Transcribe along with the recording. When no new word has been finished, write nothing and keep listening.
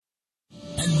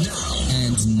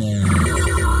starts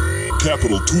now.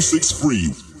 Capital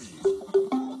 263.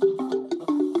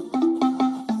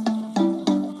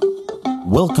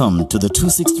 Welcome to the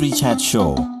 263 Chat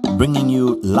Show, bringing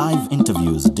you live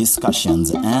interviews,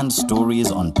 discussions, and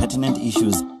stories on pertinent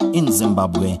issues in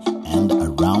Zimbabwe and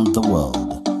around the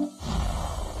world.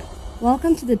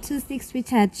 Welcome to the 263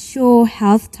 Chat Show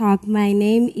Health Talk. My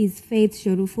name is Faith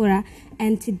Zvorufura,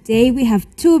 and today we have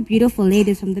two beautiful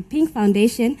ladies from the Pink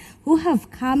Foundation who have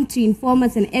come to inform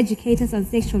us and educate us on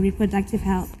sexual reproductive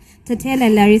health. Tatenda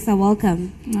and Larisa, welcome.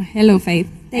 Hello, Faith.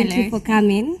 Thank you for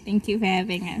coming. Thank you for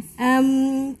having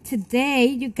us. Today,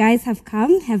 you guys have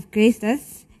graced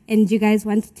us, and you guys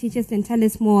want to teach us and tell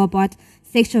us more about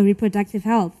sexual reproductive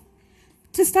health.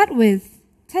 To start with,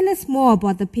 tell us more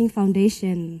about the Pink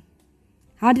Foundation.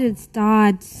 How did it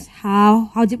start?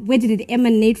 Where did it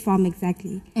emanate from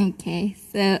exactly? Okay,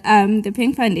 so the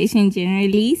Pink Foundation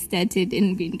generally started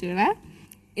in Bindura,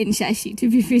 in Shashi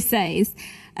to be precise.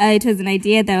 It was an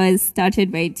idea that was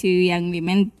started by two young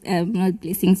women, More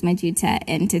Blessings Majuta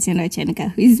and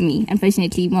Tatenda, who is me.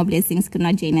 Unfortunately, More Blessings could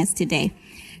not join us today.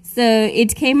 So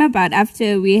it came about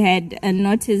after we had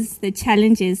noticed the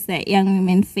challenges that young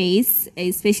women face,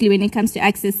 especially when it comes to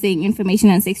accessing information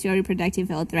on sexual reproductive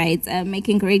health rights,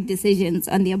 making correct decisions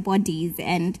on their bodies,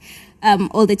 and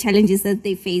all the challenges that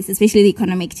they face, especially the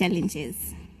economic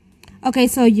challenges. Okay,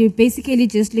 so you're basically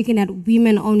just looking at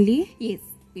women only? Yes,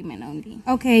 women only.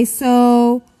 Okay,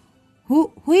 so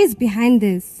who is behind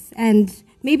this? And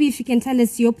maybe if you can tell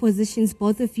us your positions,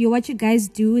 both of you, what you guys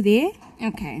do there?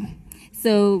 Okay.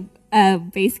 So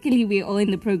basically, we're all in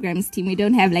the programs team. We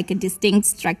don't have like a distinct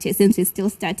structure since we're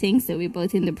still starting. So we're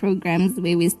both in the programs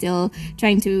where we're still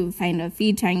trying to find our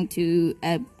feet, trying to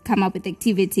come up with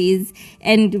activities.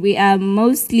 And we are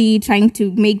mostly trying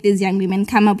to make these young women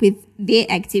come up with their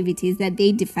activities that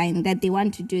they define, that they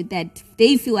want to do, that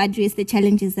they feel address the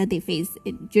challenges that they face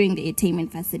during the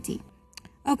attainment facility.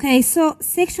 Okay, so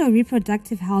sexual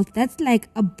reproductive health, that's like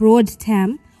a broad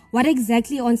term. What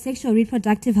exactly on sexual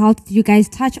reproductive health do you guys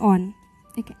touch on?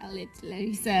 Okay, I'll let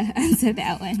Larisa answer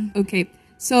that one. Okay,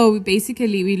 so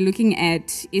basically we're looking at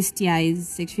STIs,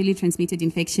 sexually transmitted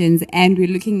infections, and we're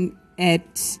looking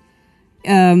at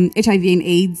HIV and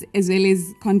AIDS, as well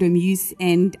as condom use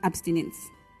and abstinence.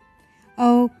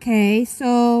 Okay,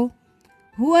 so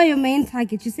who are your main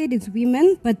targets? You said it's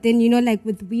women, but then, like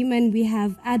with women, we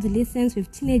have adolescents, we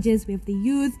have teenagers, we have the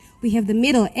youth, we have the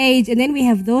middle age, and then we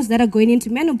have those that are going into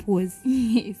menopause.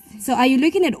 Yes. So are you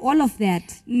looking at all of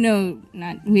that? No,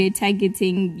 not. We're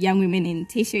targeting young women in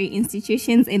tertiary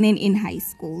institutions and then in high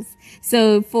schools.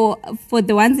 So for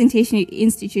the ones in tertiary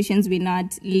institutions, we're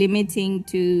not limiting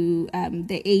to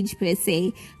the age per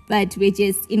se, but we're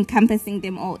just encompassing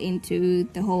them all into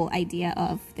the whole idea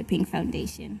of the Pink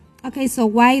Foundation. Okay, so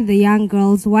why the young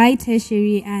girls? Why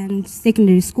tertiary and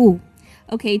secondary school?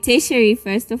 Okay, tertiary,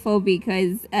 first of all,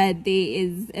 because there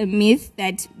is a myth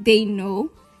that they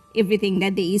know everything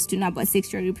that there is to know about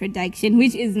sexual reproduction,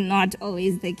 which is not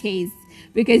always the case,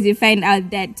 because you find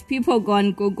out that people go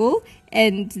on Google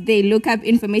and they look up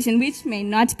information which may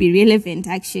not be relevant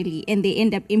actually, and they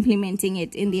end up implementing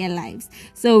it in their lives.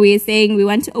 So we're saying we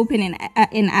want to open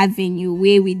an avenue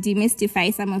where we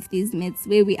demystify some of these myths,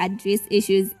 where we address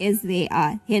issues as they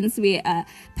are. Hence, we are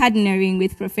partnering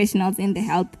with professionals in the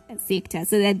health sector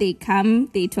so that they come,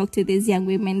 they talk to these young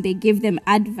women, they give them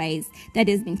advice that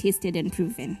has been tested and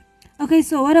proven. Okay,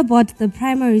 so what about the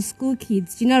primary school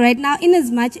kids? Right now, in as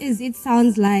much as it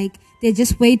sounds like they're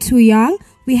just way too young,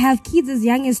 we have kids as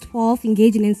young as 12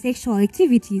 engaging in sexual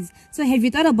activities. So have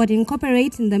you thought about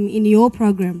incorporating them in your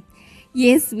program?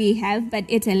 Yes, we have, but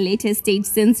at a later stage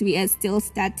since we are still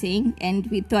starting, and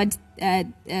we thought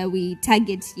we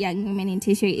target young women in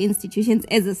tertiary institutions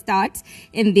as a start,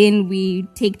 and then we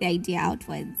take the idea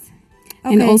outwards.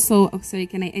 Okay. And also, sorry,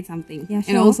 can I add something? Yeah, sure.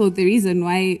 And also the reason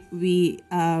why we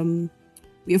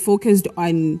are focused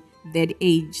on that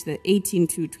age, the 18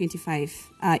 to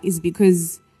 25, is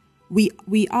because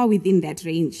we are within that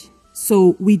range.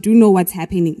 So we do know what's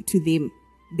happening to them,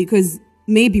 because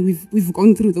maybe we've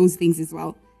gone through those things as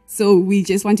well. So we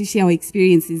just want to share our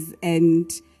experiences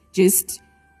and just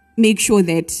make sure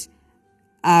that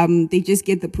they just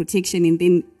get the protection, and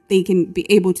then they can be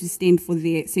able to stand for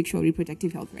their sexual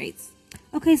reproductive health rights.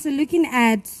 Okay, so looking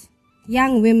at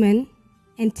young women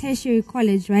in tertiary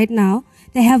college right now,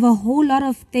 they have a whole lot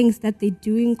of things that they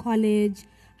do in college.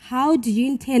 How do you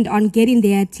intend on getting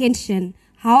their attention?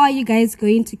 How are you guys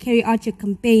going to carry out your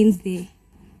campaigns there?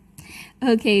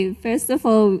 Okay, first of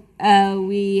all,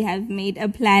 we have made a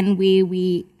plan where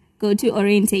we go to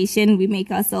orientation, we make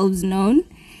ourselves known,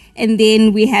 And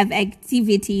then we have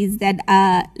activities that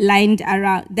are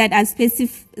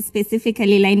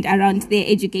specifically lined around their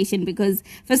education, because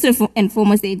first and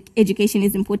foremost, the education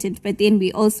is important. But then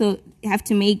we also have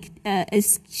to make a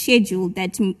schedule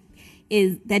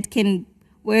that can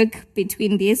work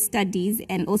between their studies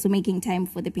and also making time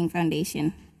for the Pink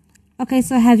Foundation. Okay,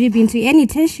 so have you been to any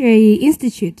tertiary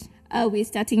institute? We're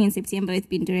starting in September with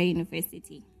Bindura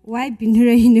University. Why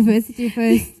Bindura University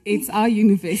first? It's our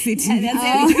university. That's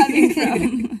where we're coming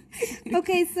from.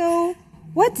 Okay, so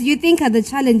what do you think are the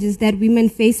challenges that women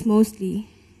face mostly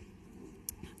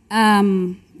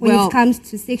when it comes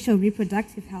to sexual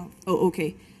reproductive health? Oh,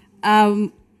 okay.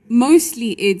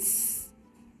 Mostly it's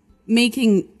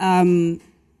making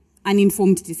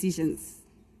uninformed decisions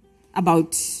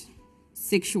about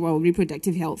sexual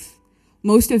reproductive health.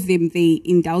 Most of them, they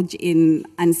indulge in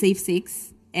unsafe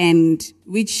sex, and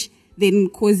which then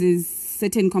causes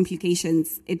certain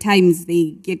complications. At times,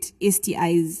 they get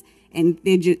STIs, and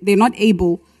they're not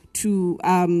able to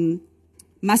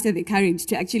muster the courage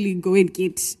to actually go and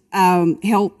get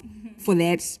help for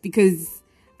that because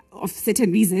of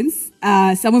certain reasons.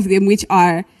 Some of them, which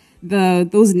are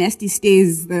those nasty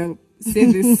stares, the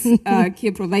service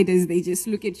care providers, they just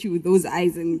look at you with those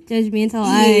eyes and judgmental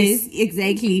yes, eyes.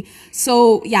 Exactly.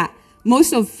 So yeah,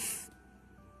 most of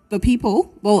the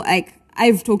people,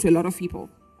 I've talked to a lot of people,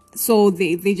 so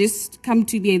they just come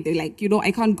to me and they're like,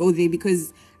 I can't go there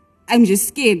because I'm just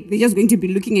scared. They're just going to be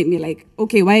looking at me like,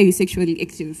 okay, why are you sexually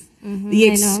active?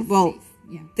 Yet,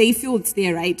 they feel it's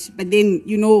their right, but then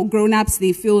grown-ups,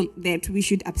 they feel that we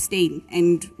should abstain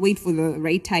and wait for the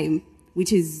right time,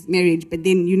 which is marriage. But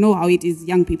then how it is,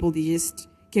 young people, they just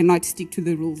cannot stick to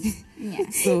the rules. Yeah.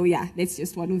 So yeah, that's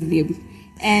just one of them.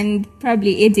 And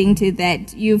probably adding to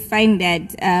that, you find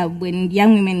that when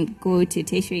young women go to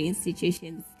tertiary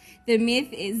institutions, the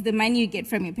myth is the money you get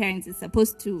from your parents is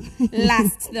supposed to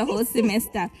last the whole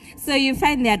semester. So you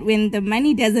find that when the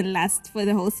money doesn't last for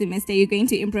the whole semester, you're going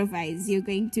to improvise. You're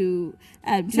going to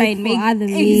try and make other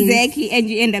means. Exactly, and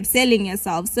you end up selling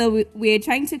yourself. So we're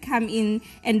trying to come in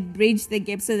and bridge the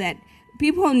gap so that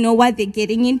people know what they're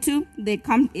getting into, the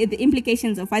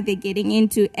implications of what they're getting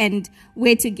into, and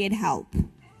where to get help.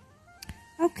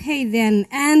 Okay, then.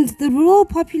 And the rural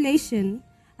population,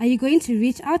 are you going to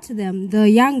reach out to them, the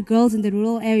young girls in the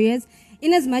rural areas?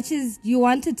 In as much as you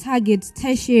want to target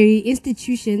tertiary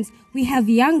institutions, we have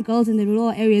young girls in the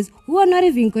rural areas who are not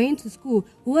even going to school,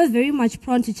 who are very much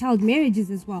prone to child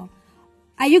marriages as well.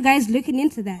 Are you guys looking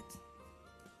into that?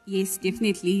 Yes,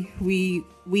 definitely.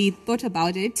 We thought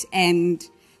about it, and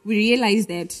we realized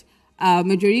that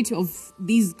majority of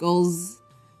these girls,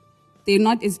 they're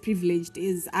not as privileged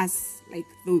as us, like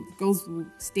the girls who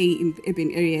stay in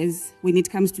urban areas when it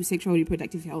comes to sexual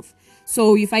reproductive health.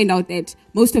 So you find out that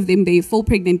most of them, they fall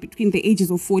pregnant between the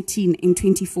ages of 14 and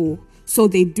 24. So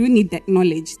they do need that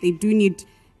knowledge. They do need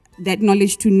that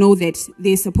knowledge to know that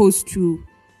they're supposed to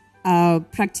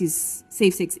practice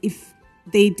safe sex if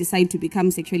they decide to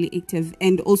become sexually active,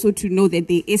 and also to know that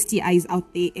there are STIs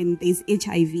out there and there's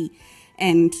HIV,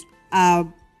 and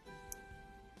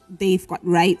they've got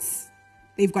rights.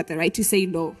 They've got the right to say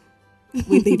no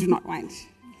when they do not want.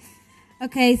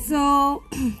 Okay, so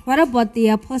what about the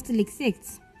apostolic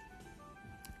sects?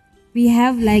 We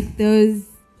have those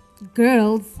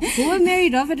girls who were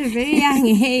married off at a very young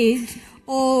age,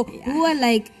 or who are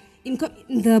in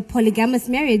the polygamous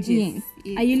marriages. Yes,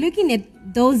 yes. Are you looking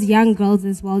at those young girls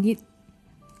as well?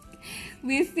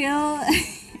 We feel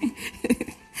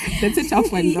That's a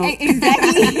tough one, though.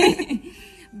 Exactly.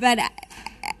 But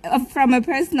from a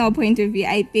personal point of view,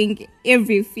 I think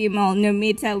every female, no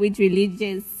matter which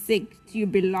religious sect you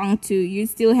belong to, you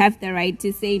still have the right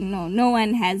to say no. No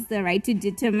one has the right to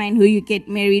determine who you get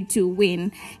married to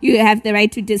when. You have the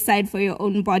right to decide for your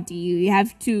own body.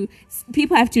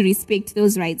 People have to respect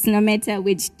those rights, no matter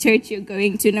which church you're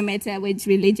going to, no matter which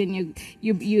religion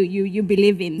you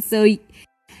believe in. So,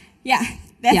 yeah,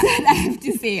 that's what I have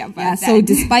to say about that. So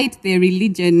despite their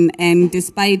religion and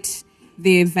despite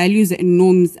their values and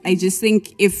norms, I just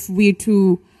think if we're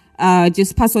to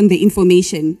just pass on the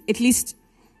information, at least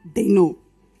they know.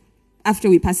 After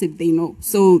we pass it, they know.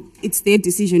 So it's their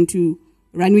decision to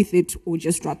run with it or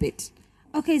just drop it.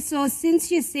 Okay, so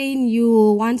since you're saying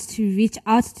you want to reach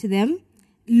out to them,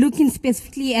 looking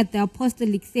specifically at the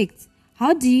apostolic sects,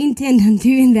 how do you intend on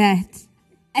doing that?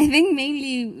 I think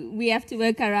mainly we have to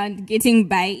work around getting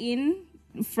buy-in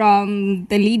from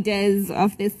the leaders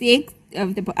of the sects,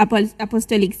 of the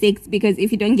apostolic sects, because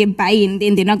if you don't get buy-in,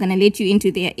 then they're not going to let you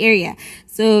into their area.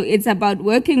 So it's about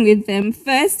working with them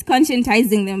first,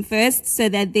 conscientizing them first, so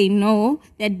that they know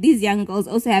that these young girls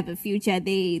also have a future.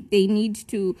 They need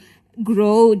to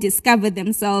grow, discover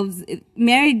themselves.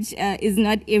 Marriage is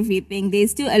not everything.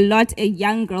 There's still a lot a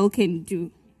young girl can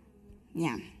do.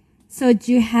 Yeah. So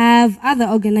do you have other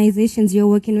organizations you're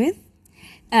working with?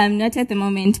 Not at the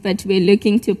moment, but we're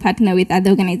looking to partner with other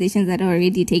organizations that are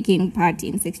already taking part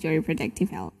in sexual reproductive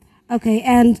health. Okay,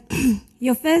 and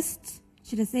your first,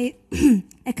 should I say,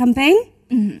 a campaign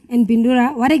in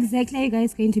Bindura. What exactly are you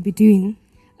guys going to be doing?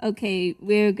 Okay,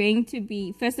 we're going to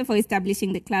be, first of all,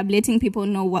 establishing the club, letting people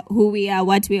know who we are,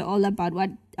 what we're all about,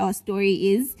 what our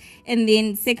story is. And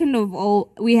then second of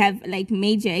all, we have like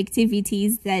major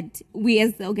activities that we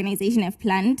as the organization have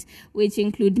planned, which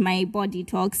include My Body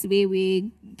Talks, where we're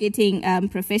getting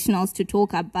professionals to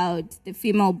talk about the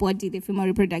female body, the female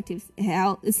reproductive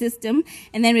health system.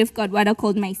 And then we've got what are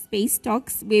called My Space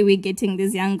Talks, where we're getting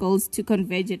these young girls to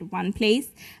converge at one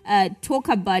place, talk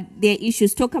about their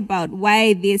issues, talk about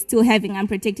why they're still having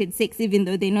unprotected sex, even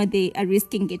though they know they are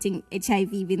risking getting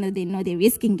HIV, even though they know they're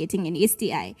risking getting an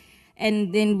STI.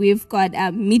 And then we've got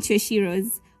Meet Your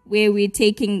Sheroes, where we're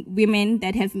taking women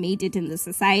that have made it in the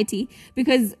society,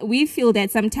 because we feel that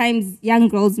sometimes young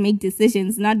girls make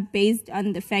decisions not based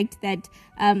on the fact that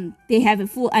they have a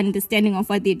full understanding of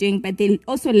what they're doing, but they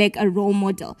also lack a role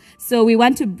model. So we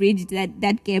want to bridge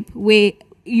that gap where,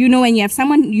 you know, when you have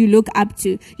someone you look up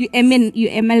to, you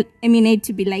emanate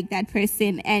to be like that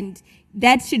person, and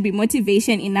that should be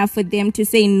motivation enough for them to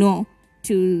say no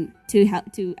to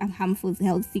harmful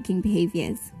health-seeking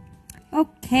behaviors.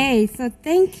 Okay, so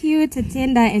thank you,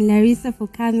 Tatenda and Larisa, for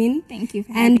coming. Thank you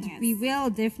for having us. And we will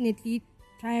definitely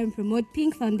try and promote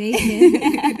Pink Foundation.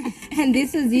 And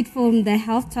this is it from the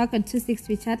Health Talk on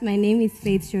 263 Chat. My name is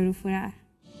Faith Zvorufura.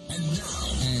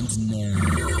 And now.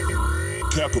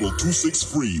 Capital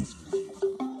 263.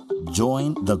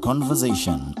 Join the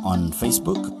conversation on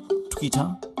Facebook,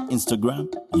 Twitter, Instagram,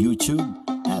 YouTube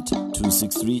at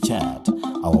 263chat.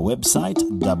 Our website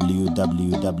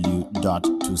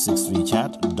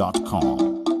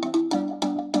www.263chat.com.